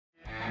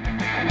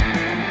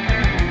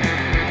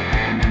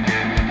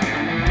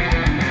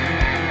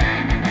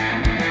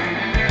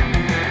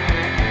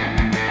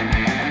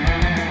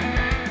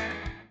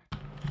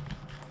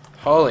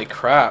Holy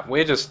crap,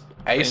 we're just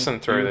acing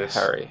Thank through you, this.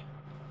 Harry.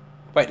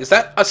 Wait, is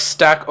that a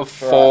stack of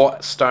 4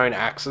 stone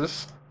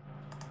axes?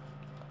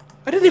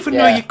 I didn't even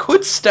know you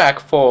could stack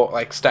 4,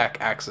 like, stack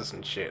axes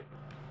and shit.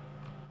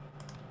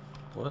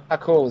 What? How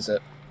cool is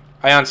it?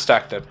 I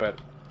unstacked it, but...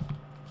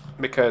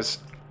 because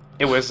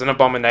it was an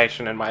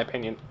abomination in my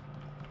opinion.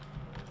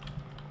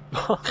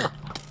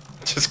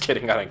 Just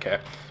kidding, I don't care.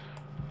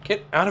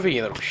 Get out of here,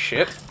 you little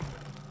shit.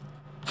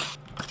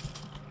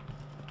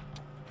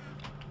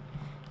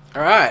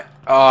 Alright.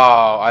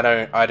 Oh,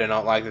 I do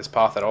not like this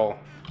path at all.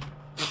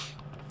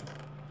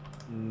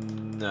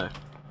 No.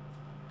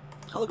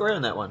 I'll look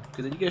around that one,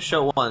 because if you get a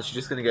shot once, you're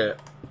just gonna go,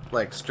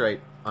 like, straight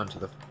onto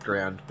the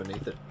ground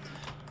beneath it.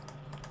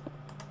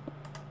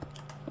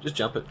 Just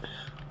jump it.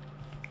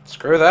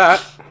 Screw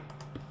that.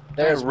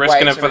 There's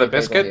risking way it too for the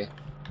many people biscuit. here.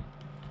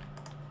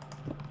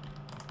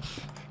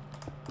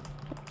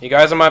 You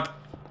guys are my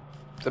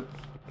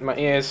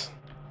ears.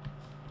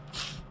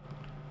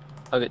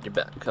 I'll get your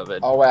back covered.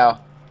 Oh wow.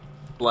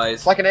 Blaze.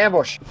 It's like an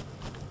ambush.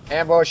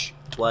 Ambush.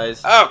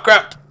 Blaze. Oh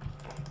crap!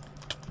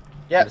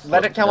 Yeah,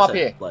 let it come up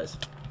here. Blaze.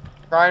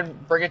 Try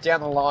and bring it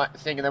down the line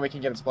thing and then we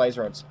can get its blaze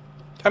rods.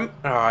 Come.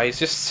 Oh, he's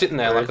just sitting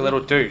there like a little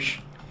douche.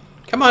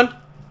 Come on.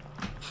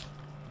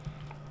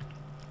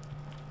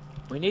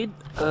 We need,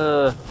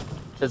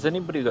 has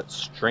anybody got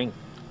string?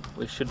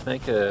 We should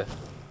make a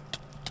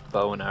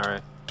bow and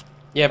arrow.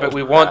 Yeah, but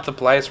we want the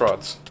blaze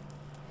rods.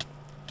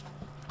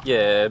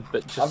 Yeah,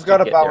 but just I've got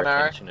to a get bow their and arrow.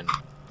 attention and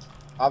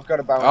I've got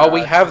a bow and Oh,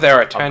 we arrow. have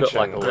their I've attention.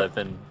 got like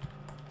 11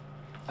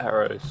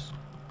 arrows.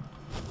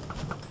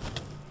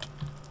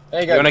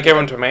 There you go. You want to give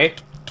them to me?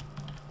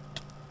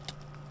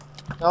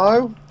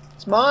 No,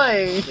 it's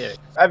mine. Yeah,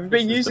 I've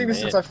been Chris is using the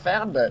this since man. I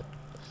found it.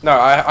 No,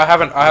 I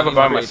haven't. I have a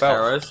bow Do you need myself.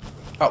 Arrows?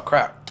 Oh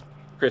crap!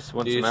 Chris,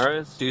 want Do you some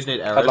arrows? Do you need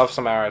arrows? I'd love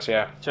some arrows.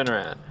 Yeah. Turn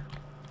around.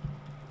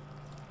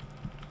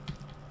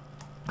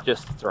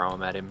 Just throw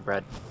them at him,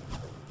 Brad.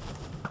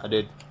 I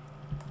did.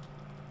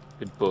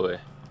 Good boy.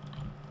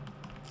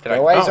 Did I?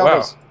 No way, Oh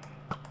wow. zombies.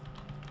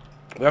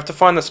 We have to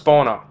find the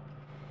spawner,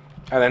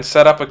 and then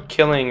set up a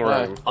killing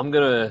room. I'm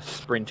gonna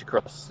sprint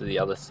across to the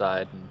other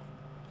side and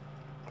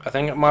I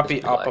think it might just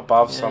be up like,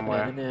 above nah,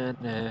 somewhere. nah,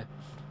 nah, nah.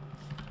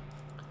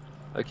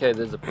 Okay,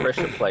 there's a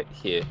pressure plate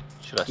here.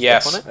 Should I step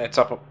Yes, on it? it's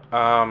up.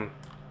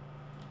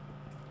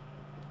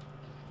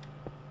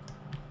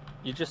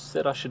 You just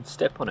said I should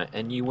step on it,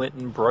 and you went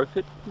and broke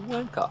it, you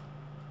wanker.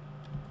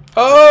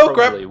 Oh That's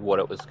crap! probably what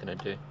it was gonna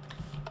do.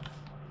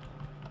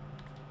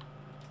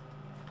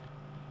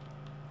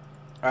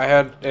 I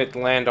had it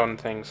land on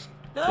things.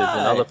 There's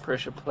another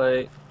pressure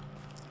plate.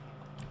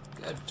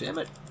 God damn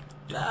it.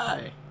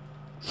 Die.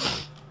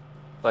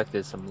 Like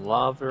there's some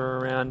lava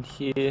around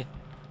here.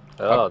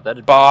 Oh,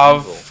 that'd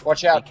Above. be evil.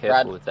 Watch out, Be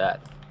careful Brad. with that.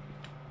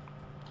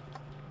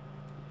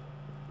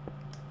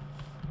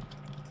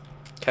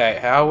 Okay,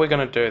 how are we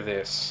gonna do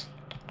this?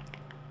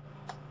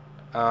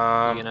 You're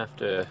gonna have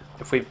to.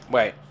 If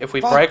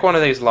we break one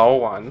of these lower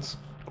ones,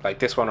 like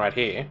this one right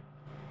here,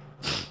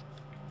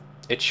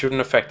 it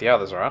shouldn't affect the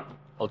others, right?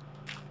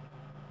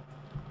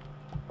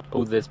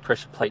 Oh, there's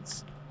pressure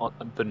plates on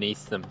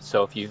beneath them.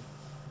 So if you.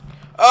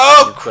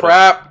 Oh you've got a-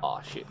 crap!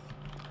 Oh shit.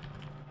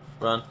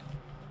 Run.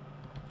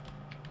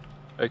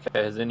 Okay,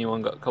 has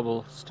anyone got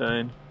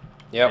cobblestone?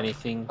 Yep.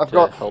 Anything I've to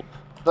got- help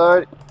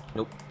No,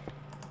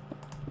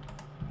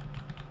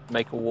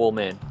 make a wall,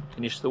 man?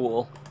 Finish the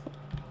wall.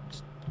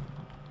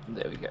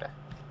 There we go.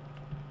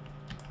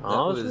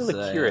 Oh, I was was,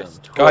 really curious.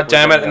 to God what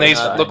damn was it! on And the these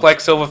outside. look like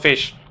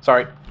silverfish.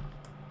 Sorry.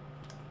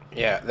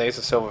 Yeah, these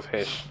are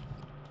silverfish.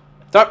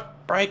 Don't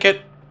break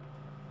it.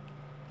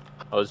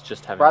 I was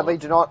just having. a Bradley,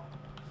 look. do not.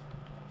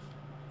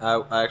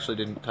 I actually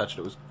didn't touch it.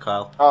 It was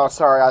Kyle. Oh,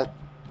 sorry.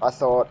 I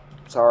thought.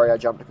 Sorry, I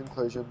jumped to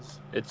conclusions.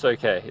 It's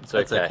okay. It's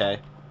That's okay. okay.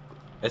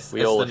 It's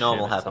We all the assume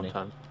normal it happening.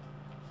 sometimes.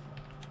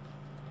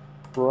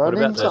 What Running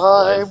about those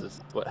time.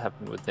 blazes? What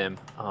happened with them?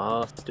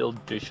 Ah, still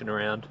douching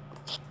around.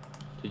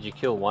 Did you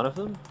kill one of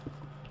them?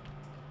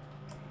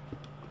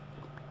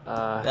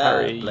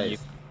 Harry, you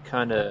blaze.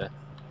 kind of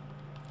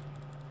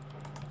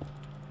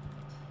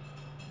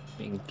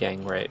being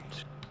gang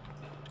raped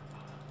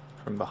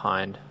from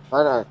behind.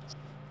 I know.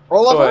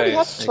 Well, I've already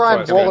had to Toys. try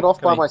and Toys. wall it off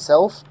Come by in.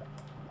 myself.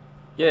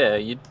 Yeah,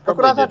 you'd What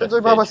probably could I have did to a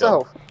do by fair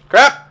myself?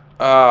 Crap!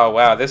 Oh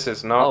wow, this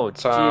is not. Oh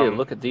dear,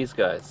 look at these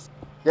guys.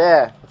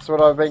 Yeah, that's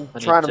what I've been I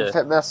need trying to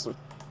to- mess with.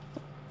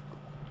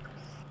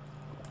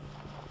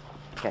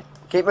 Okay,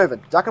 keep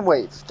moving. Duck and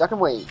weave. Duck and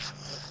weave.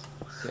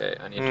 Okay,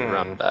 I need to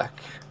run back.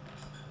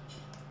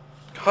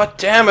 God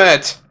damn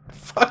it!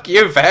 Fuck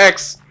you,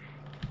 Vex.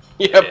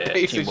 You Yeah,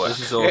 piece of teamwork. This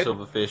shit. is all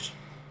silverfish.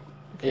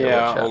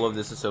 Yeah. watch out. All of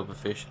this is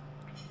silverfish.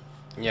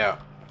 Yeah.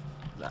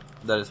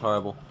 That is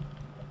horrible.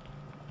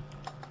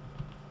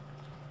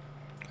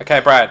 Okay,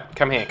 Brad,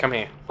 come here, come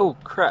here. Oh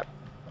crap!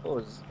 What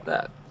was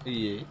that?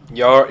 Yeah.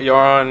 You're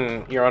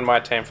on my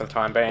team for the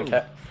time being.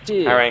 Oh,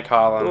 dear. Harry and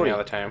Kyle on Oi. the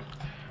other team.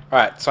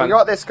 Alright, so You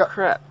got this guy.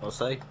 Crap. I'll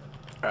say.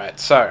 alright,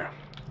 so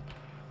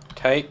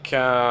take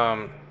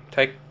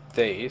take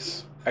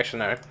these. Actually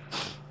no.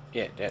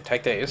 Yeah,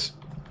 take these.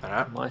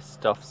 Alright. My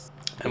stuff's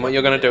And what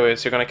you're going to do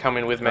is you're going to come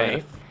in with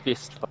me.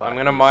 Fist fight I'm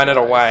going to these mine it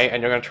guys. away,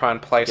 and you're going to try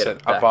and place Get it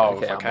it back. above,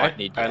 Okay, I okay? might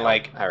need your And help,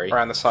 like Harry.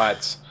 around the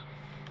sides,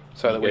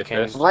 so You that go we can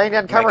first. I'm laying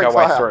down make our covering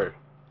way fire. through.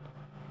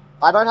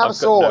 I don't have a I've got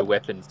sword. no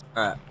weapons.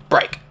 Alright,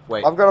 Break.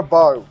 wait. I've got a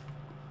bow.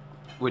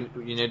 You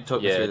need to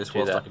talk me Yeah, through this do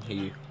whilst I that. can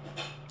hear you.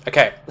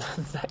 Okay.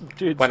 That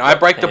dude's When I got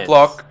break the pants.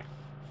 block,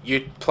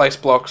 you place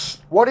blocks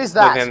What is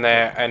that? within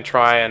there and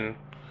try and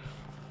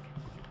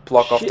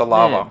block off Shit, the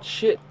lava. man,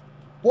 shit.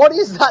 What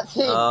is that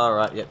thing?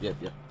 Alright, yep.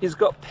 He's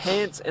got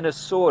pants and a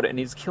sword and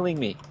he's killing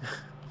me.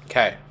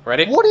 Okay,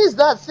 ready? What is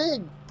that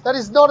thing? That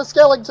is not a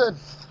skeleton.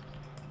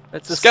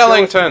 It's a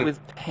Skellington.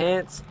 with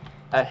pants,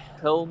 a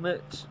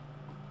helmet.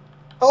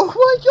 Oh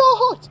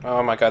my god!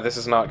 Oh my god, this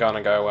is not going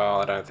to go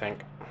well, I don't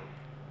think.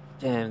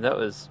 Damn, that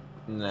was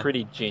Nah.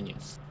 pretty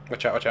genius.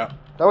 Watch out, watch out.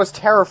 That was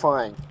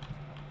terrifying.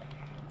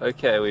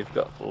 Okay, we've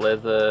got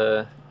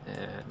leather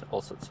and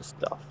all sorts of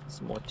stuff.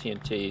 Some more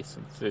TNT,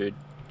 some food,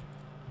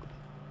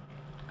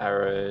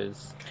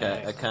 arrows.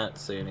 Okay, I can't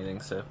see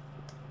anything, so...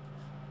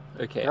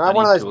 Okay, Can I I have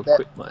one need of to those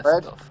equip my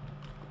bread? stuff.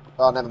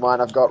 Oh, never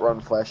mind. I've got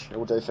rotten flesh. It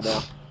will do for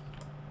now.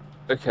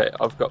 Okay,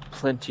 I've got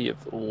plenty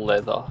of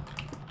leather.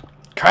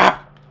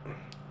 Crap!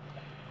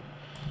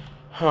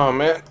 Oh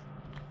man.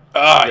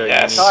 Ah, Yo, you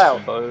yes. need Kyle.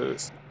 some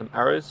bows, some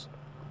arrows.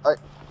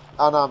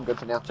 Oh no, I'm good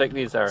for now. Take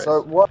these arrows.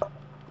 So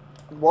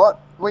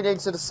what we need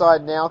to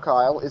decide now,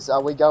 Kyle, is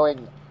are we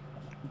going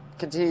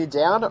continue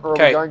down, or are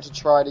Okay. we going to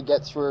try to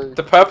get through?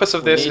 The purpose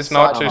of this We is need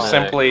not some- to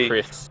simply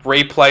Chris,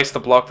 replace the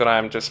block that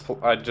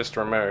I just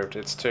removed.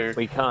 It's to...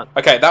 we can't.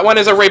 Okay, that one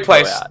is a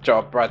replace Go out.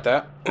 job right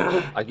there.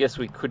 I guess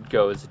we could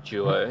go as a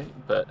duo,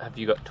 but have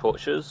you got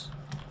torches?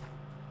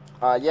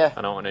 Yeah,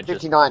 I don't want to just.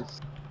 59.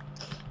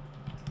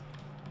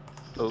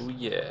 Oh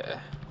yeah.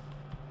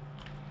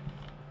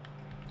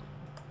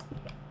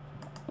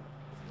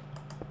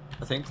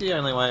 I think the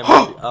only way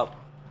might be up.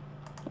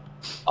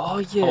 Oh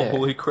yeah.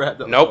 Holy crap,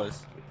 that Nope.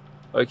 was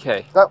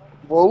Okay. That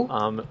wool,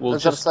 We'll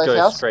Is that a just safe go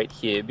house? straight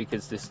here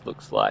because this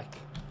looks like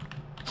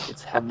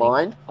it's a happening.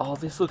 mine. Oh,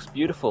 this looks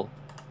beautiful.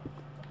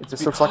 It's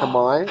This looks like a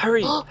mine.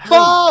 Hurry! hurry!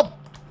 Farm!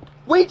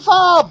 Wheat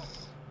farm!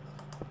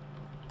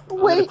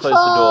 gonna Wheat close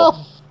the door.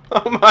 farm!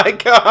 Oh my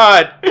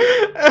god!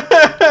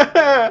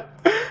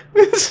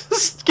 This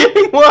is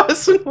getting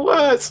worse and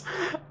worse!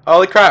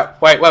 Holy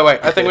crap. Wait.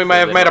 I think we may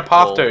have made a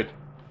path, dude.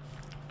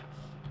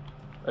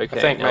 Okay,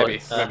 I think now maybe.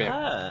 let's Maybe.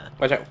 Aha.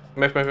 Watch out.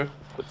 Move. put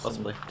some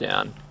Possibly.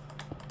 down.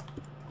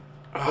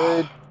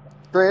 Dude,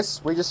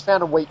 Chris, we just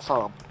found a wheat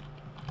farm.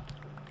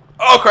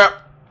 Oh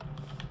crap!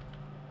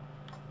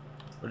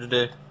 What'd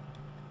you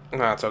do?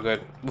 No, it's all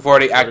good. We've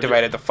already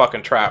activated the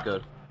fucking trap.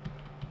 Good.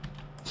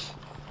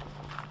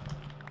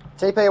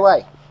 TP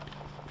away.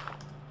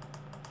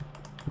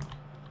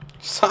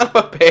 Son of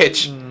a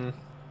bitch! Mm.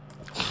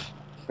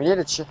 We need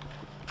a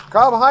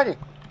Kyle, behind you.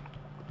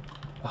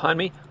 Behind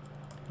me.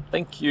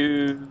 Thank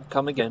you.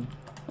 Come again.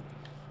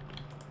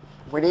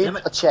 We need Damn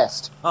it. a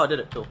chest. Oh, I did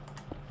it. Cool.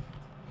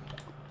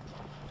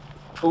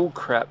 Oh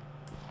crap.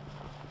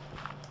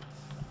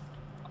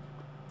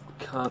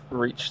 Can't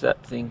reach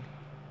that thing.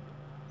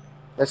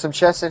 There's some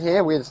chests in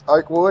here with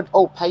oak wood.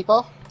 Oh,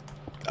 paper.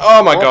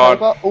 Oh my More god.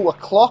 Paper. Oh, a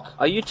clock.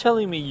 Are you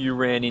telling me you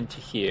ran into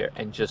here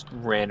and just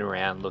ran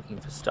around looking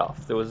for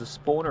stuff? There was a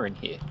spawner in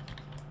here.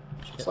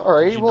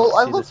 Sorry. Did you Well, not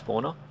I see looked. the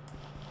spawner?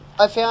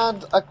 I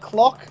found a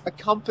clock, a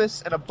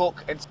compass, and a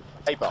book and some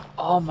paper.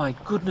 Oh my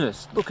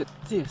goodness! Look at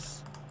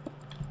this.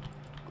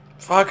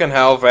 Fucking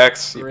hell,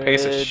 Vex, you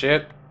piece of Bread.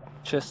 shit.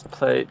 Chest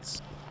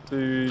plates,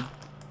 food,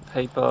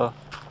 paper.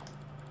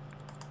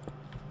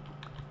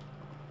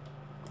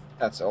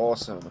 That's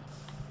awesome.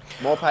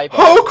 More paper.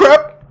 Oh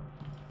crap!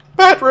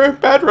 Bad room.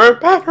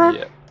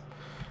 Yeah.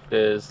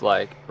 There's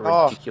like a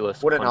Oh,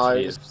 ridiculous what a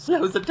quantity nose. of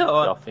That was the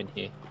door. stuff in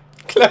here.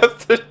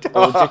 Close the A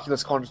door.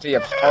 ridiculous quantity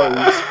of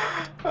hose.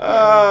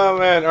 Oh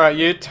man, alright,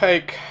 you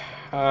take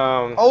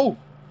Oh.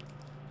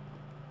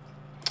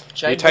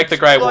 you take the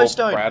grey wool,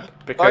 glowstone. Brad,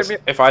 because me-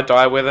 if I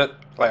die with it,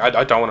 like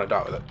I don't want to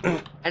die with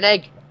it. An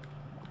egg. Do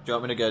you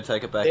want me to go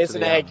take it back There's to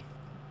an the egg.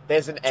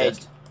 There's an egg.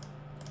 chest?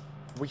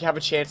 We have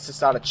a chance to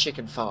start a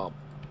chicken farm.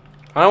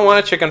 I don't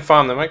want a chicken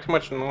farm, they make too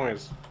much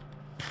noise.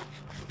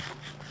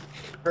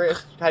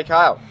 Chris, hey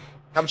Kyle,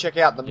 come check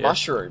out the Yeah.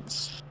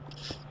 mushrooms.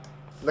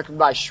 Look at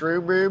my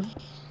shroom room.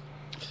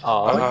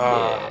 Oh, Oh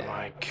yeah.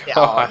 my Oh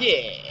god.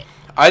 yeah.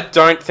 I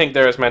don't think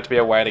there is meant to be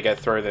a way to get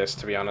through this,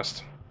 to be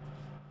honest.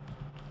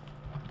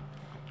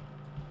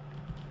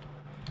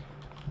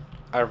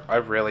 I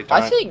really don't.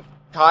 I think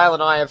Kyle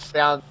and I have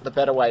found the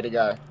better way to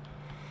go.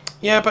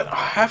 Yeah, but I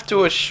have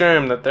to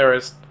assume that there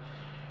is.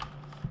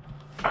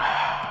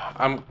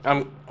 I'm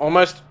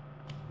almost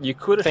You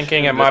could have Thinking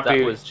thinking it might that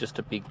be- was just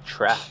a big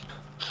trap.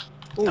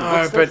 Ooh, No,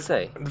 what's but that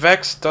say?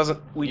 Vex doesn't.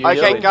 We usually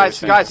Okay, do guys,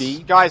 things.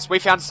 guys, we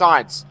found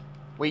signs.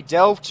 We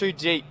delved too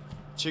deep,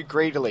 too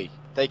greedily.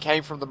 They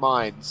came from the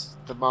mines.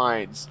 The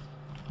mines.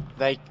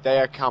 They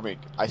are coming.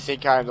 I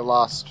think I am the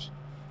last.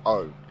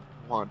 Oh,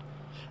 one.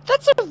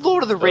 That's a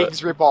Lord of the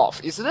Rings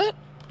rip-off, isn't it?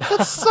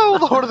 That's so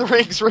Lord of the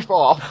Rings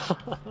rip-off.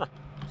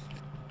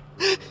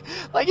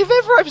 Like, if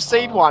ever I've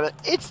seen one,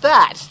 it's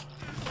that.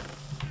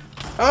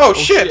 Oh,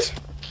 shit! shit.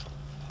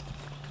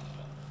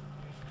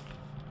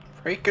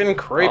 Freaking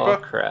creeper. Oh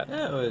crap.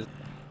 Yeah, it was.